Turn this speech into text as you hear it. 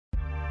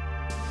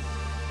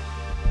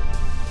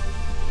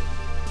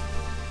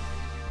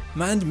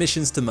Manned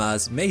missions to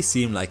Mars may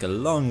seem like a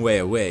long way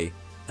away,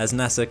 as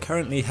NASA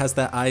currently has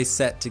their eyes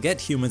set to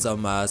get humans on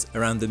Mars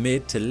around the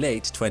mid to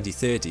late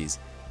 2030s.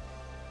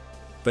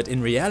 But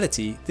in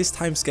reality, this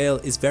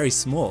timescale is very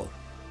small,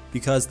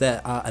 because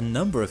there are a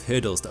number of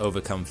hurdles to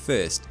overcome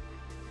first.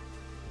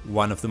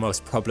 One of the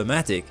most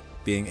problematic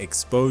being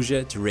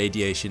exposure to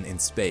radiation in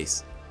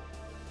space.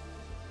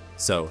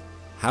 So,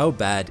 how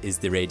bad is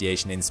the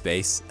radiation in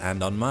space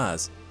and on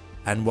Mars,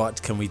 and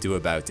what can we do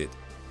about it?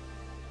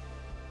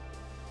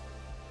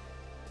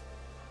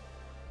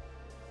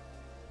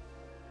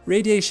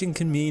 Radiation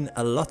can mean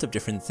a lot of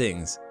different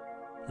things.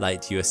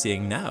 Light you are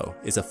seeing now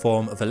is a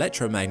form of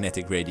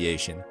electromagnetic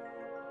radiation.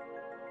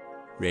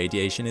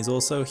 Radiation is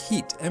also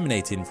heat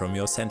emanating from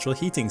your central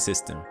heating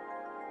system.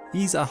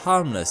 These are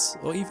harmless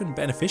or even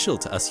beneficial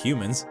to us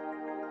humans,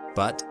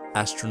 but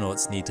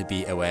astronauts need to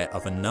be aware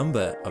of a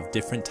number of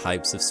different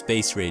types of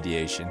space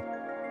radiation.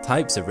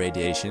 Types of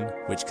radiation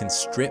which can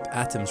strip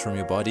atoms from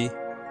your body,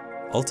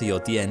 alter your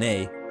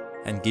DNA,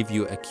 and give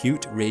you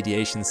acute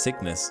radiation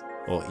sickness,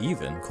 or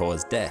even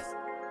cause death.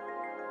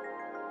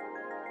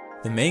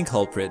 The main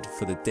culprit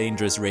for the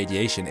dangerous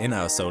radiation in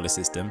our solar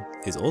system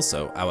is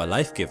also our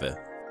life giver,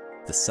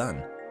 the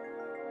Sun.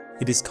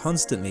 It is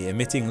constantly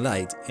emitting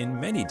light in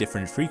many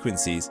different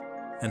frequencies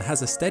and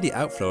has a steady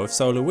outflow of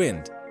solar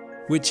wind,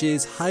 which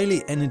is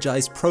highly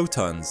energized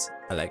protons,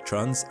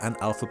 electrons, and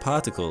alpha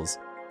particles,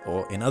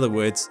 or in other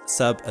words,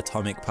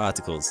 subatomic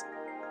particles.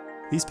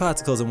 These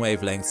particles and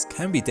wavelengths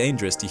can be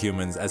dangerous to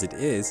humans as it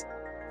is,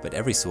 but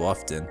every so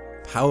often,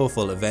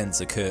 powerful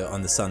events occur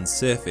on the Sun's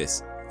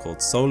surface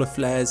called solar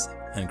flares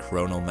and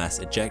coronal mass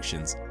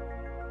ejections.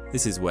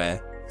 This is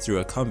where, through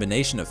a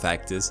combination of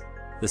factors,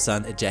 the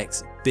Sun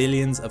ejects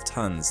billions of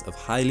tons of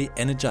highly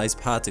energized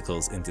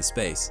particles into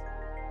space.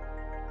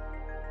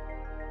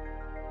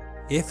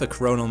 If a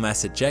coronal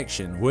mass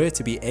ejection were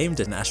to be aimed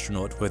at an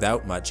astronaut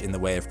without much in the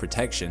way of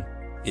protection,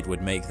 it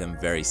would make them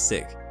very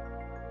sick.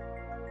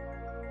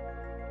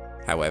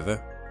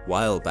 However,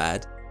 while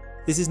bad,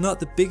 this is not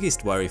the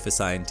biggest worry for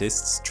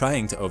scientists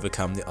trying to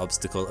overcome the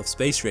obstacle of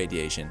space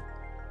radiation.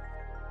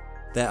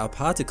 There are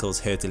particles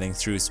hurtling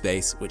through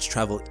space which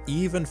travel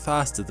even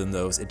faster than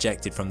those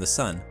ejected from the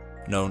Sun,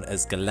 known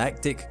as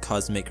galactic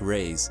cosmic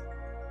rays.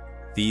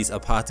 These are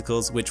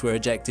particles which were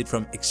ejected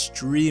from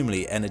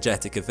extremely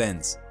energetic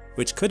events,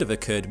 which could have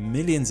occurred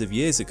millions of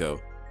years ago,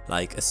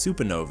 like a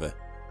supernova.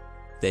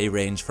 They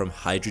range from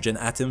hydrogen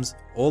atoms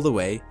all the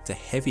way to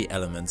heavy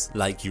elements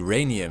like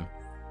uranium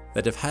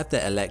that have had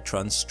their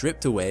electrons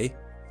stripped away,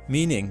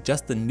 meaning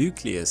just the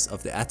nucleus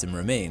of the atom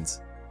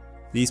remains.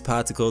 These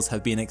particles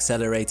have been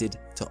accelerated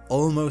to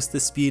almost the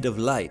speed of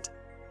light.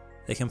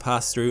 They can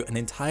pass through an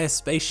entire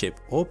spaceship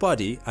or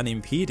body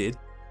unimpeded,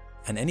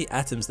 and any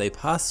atoms they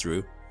pass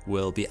through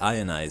will be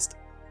ionized.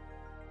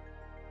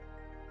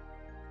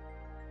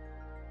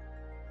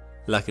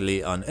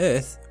 Luckily on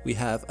Earth, we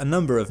have a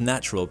number of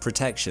natural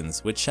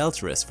protections which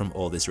shelter us from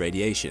all this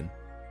radiation.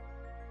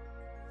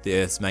 The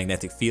Earth's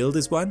magnetic field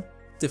is one,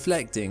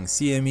 deflecting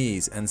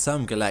CMEs and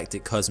some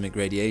galactic cosmic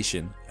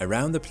radiation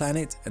around the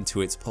planet and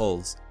to its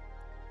poles,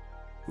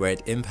 where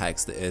it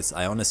impacts the Earth's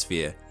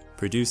ionosphere,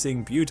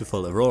 producing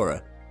beautiful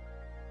aurora.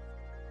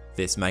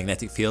 This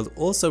magnetic field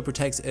also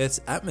protects Earth's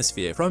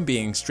atmosphere from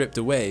being stripped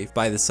away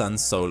by the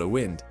Sun's solar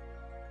wind.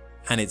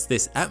 And it's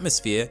this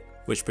atmosphere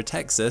which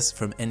protects us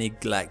from any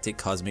galactic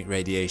cosmic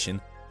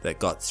radiation that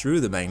got through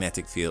the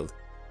magnetic field,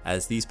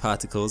 as these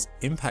particles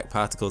impact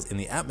particles in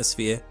the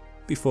atmosphere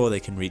before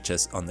they can reach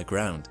us on the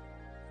ground.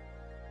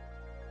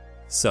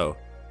 So,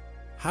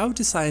 how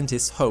do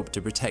scientists hope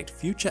to protect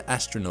future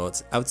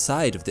astronauts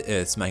outside of the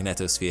Earth's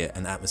magnetosphere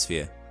and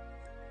atmosphere?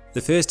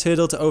 The first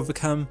hurdle to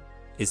overcome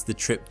is the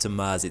trip to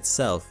Mars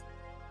itself.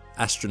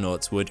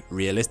 Astronauts would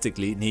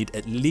realistically need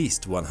at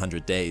least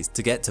 100 days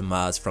to get to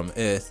Mars from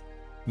Earth,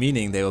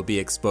 meaning they will be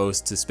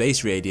exposed to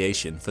space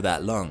radiation for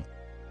that long.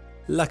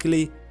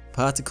 Luckily,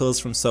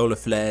 particles from solar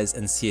flares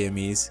and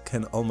CMEs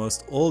can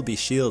almost all be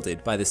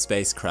shielded by the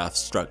spacecraft's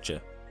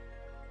structure.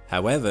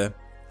 However,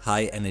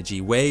 high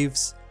energy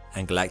waves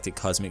and galactic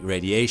cosmic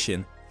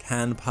radiation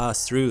can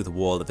pass through the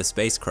wall of a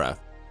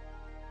spacecraft.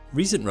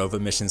 Recent rover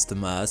missions to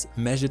Mars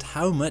measured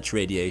how much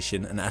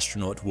radiation an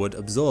astronaut would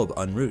absorb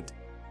en route,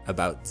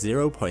 about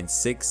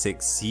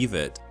 0.66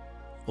 sievert,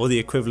 or the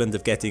equivalent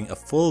of getting a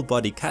full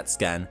body CAT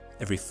scan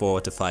every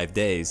 4 to 5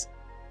 days.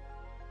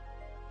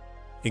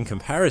 In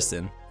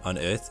comparison, on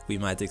Earth we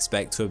might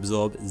expect to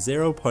absorb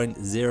 0.0025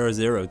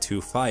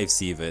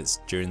 sieverts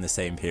during the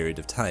same period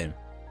of time.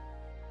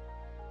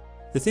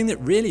 The thing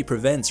that really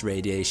prevents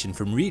radiation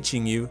from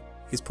reaching you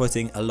is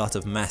putting a lot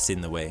of mass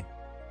in the way.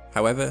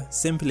 However,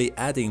 simply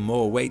adding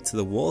more weight to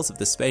the walls of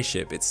the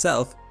spaceship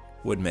itself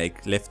would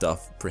make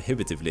liftoff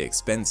prohibitively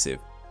expensive.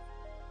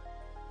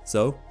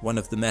 So, one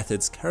of the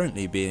methods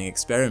currently being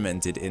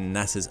experimented in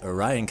NASA's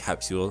Orion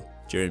capsule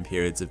during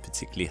periods of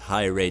particularly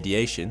high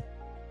radiation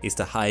is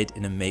to hide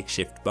in a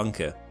makeshift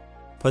bunker,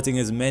 putting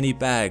as many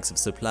bags of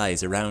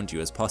supplies around you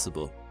as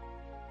possible.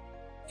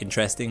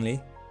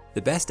 Interestingly,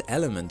 the best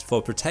element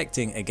for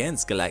protecting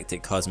against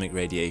galactic cosmic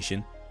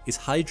radiation is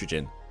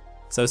hydrogen,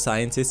 so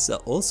scientists are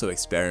also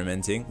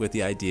experimenting with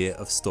the idea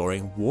of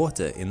storing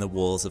water in the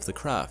walls of the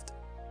craft.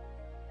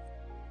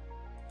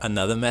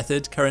 Another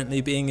method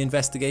currently being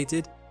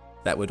investigated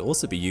that would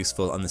also be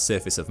useful on the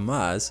surface of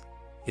Mars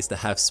is to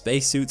have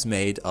spacesuits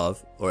made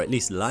of, or at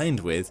least lined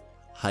with,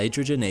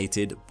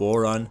 hydrogenated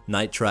boron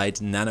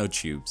nitride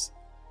nanotubes.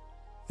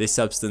 This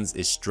substance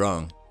is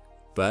strong,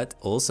 but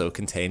also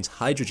contains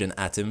hydrogen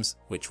atoms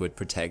which would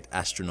protect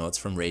astronauts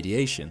from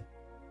radiation.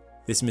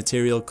 This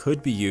material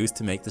could be used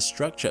to make the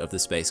structure of the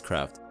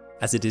spacecraft,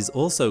 as it is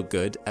also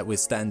good at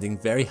withstanding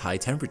very high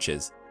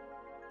temperatures.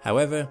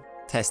 However,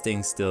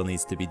 testing still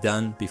needs to be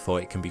done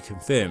before it can be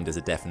confirmed as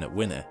a definite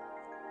winner.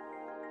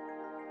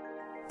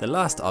 The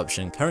last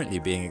option currently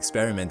being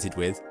experimented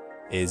with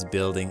is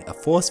building a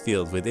force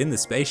field within the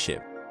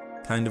spaceship,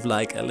 kind of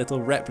like a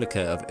little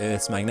replica of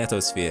Earth's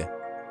magnetosphere.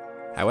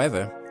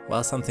 However,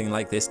 while something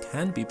like this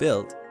can be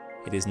built,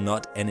 it is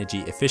not energy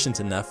efficient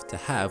enough to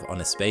have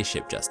on a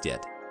spaceship just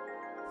yet.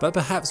 But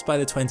perhaps by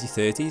the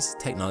 2030s,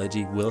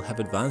 technology will have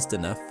advanced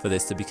enough for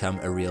this to become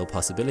a real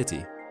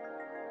possibility.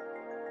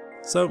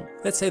 So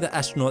let's say that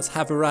astronauts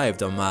have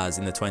arrived on Mars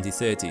in the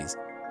 2030s.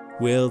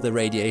 Will the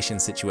radiation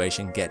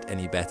situation get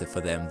any better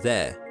for them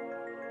there?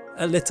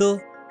 A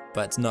little,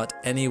 but not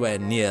anywhere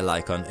near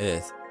like on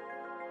Earth.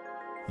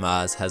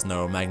 Mars has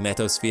no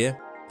magnetosphere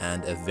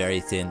and a very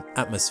thin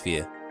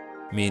atmosphere,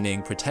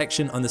 meaning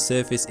protection on the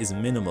surface is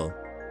minimal.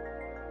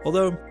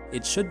 Although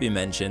it should be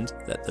mentioned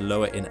that the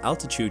lower in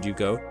altitude you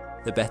go,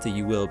 the better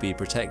you will be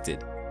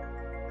protected.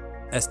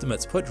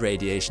 Estimates put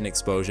radiation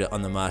exposure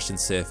on the Martian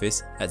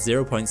surface at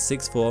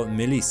 0.64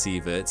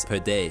 millisieverts per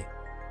day,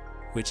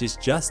 which is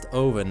just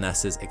over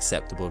NASA's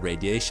acceptable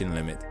radiation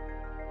limit.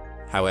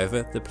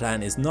 However, the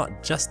plan is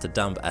not just to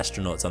dump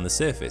astronauts on the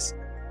surface.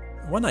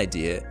 One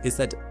idea is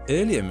that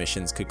earlier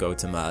missions could go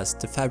to Mars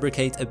to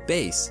fabricate a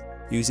base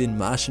using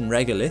Martian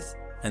regolith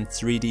and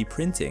 3D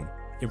printing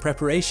in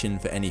preparation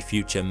for any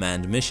future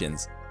manned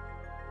missions.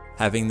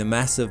 Having the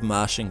massive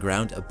Martian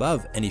ground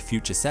above any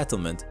future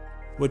settlement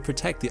would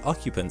protect the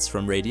occupants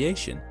from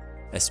radiation,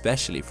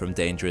 especially from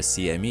dangerous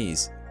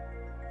CMEs.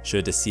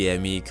 Should a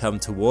CME come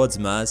towards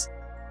Mars,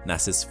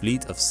 NASA's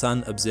fleet of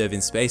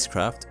sun-observing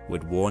spacecraft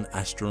would warn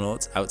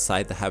astronauts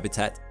outside the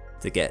habitat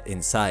to get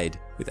inside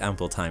with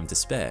ample time to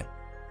spare.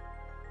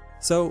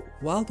 So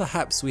while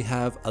perhaps we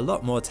have a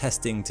lot more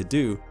testing to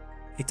do,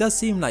 it does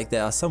seem like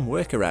there are some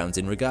workarounds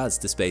in regards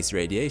to space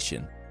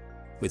radiation.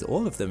 With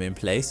all of them in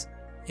place,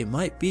 it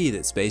might be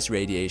that space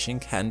radiation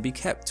can be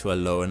kept to a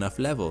low enough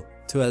level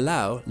to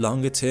allow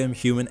longer-term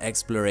human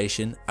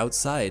exploration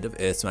outside of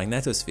Earth's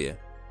magnetosphere.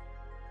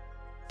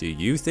 Do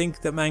you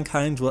think that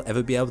mankind will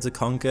ever be able to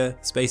conquer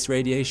space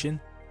radiation?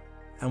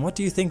 And what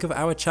do you think of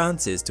our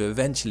chances to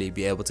eventually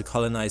be able to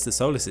colonize the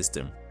solar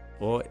system?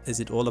 Or is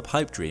it all a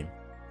pipe dream?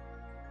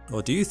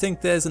 Or do you think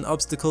there's an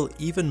obstacle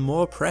even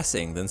more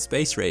pressing than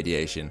space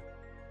radiation?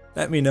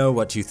 Let me know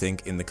what you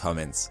think in the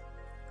comments.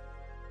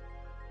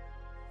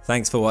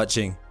 Thanks for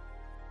watching.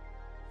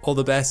 All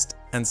the best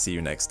and see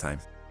you next time.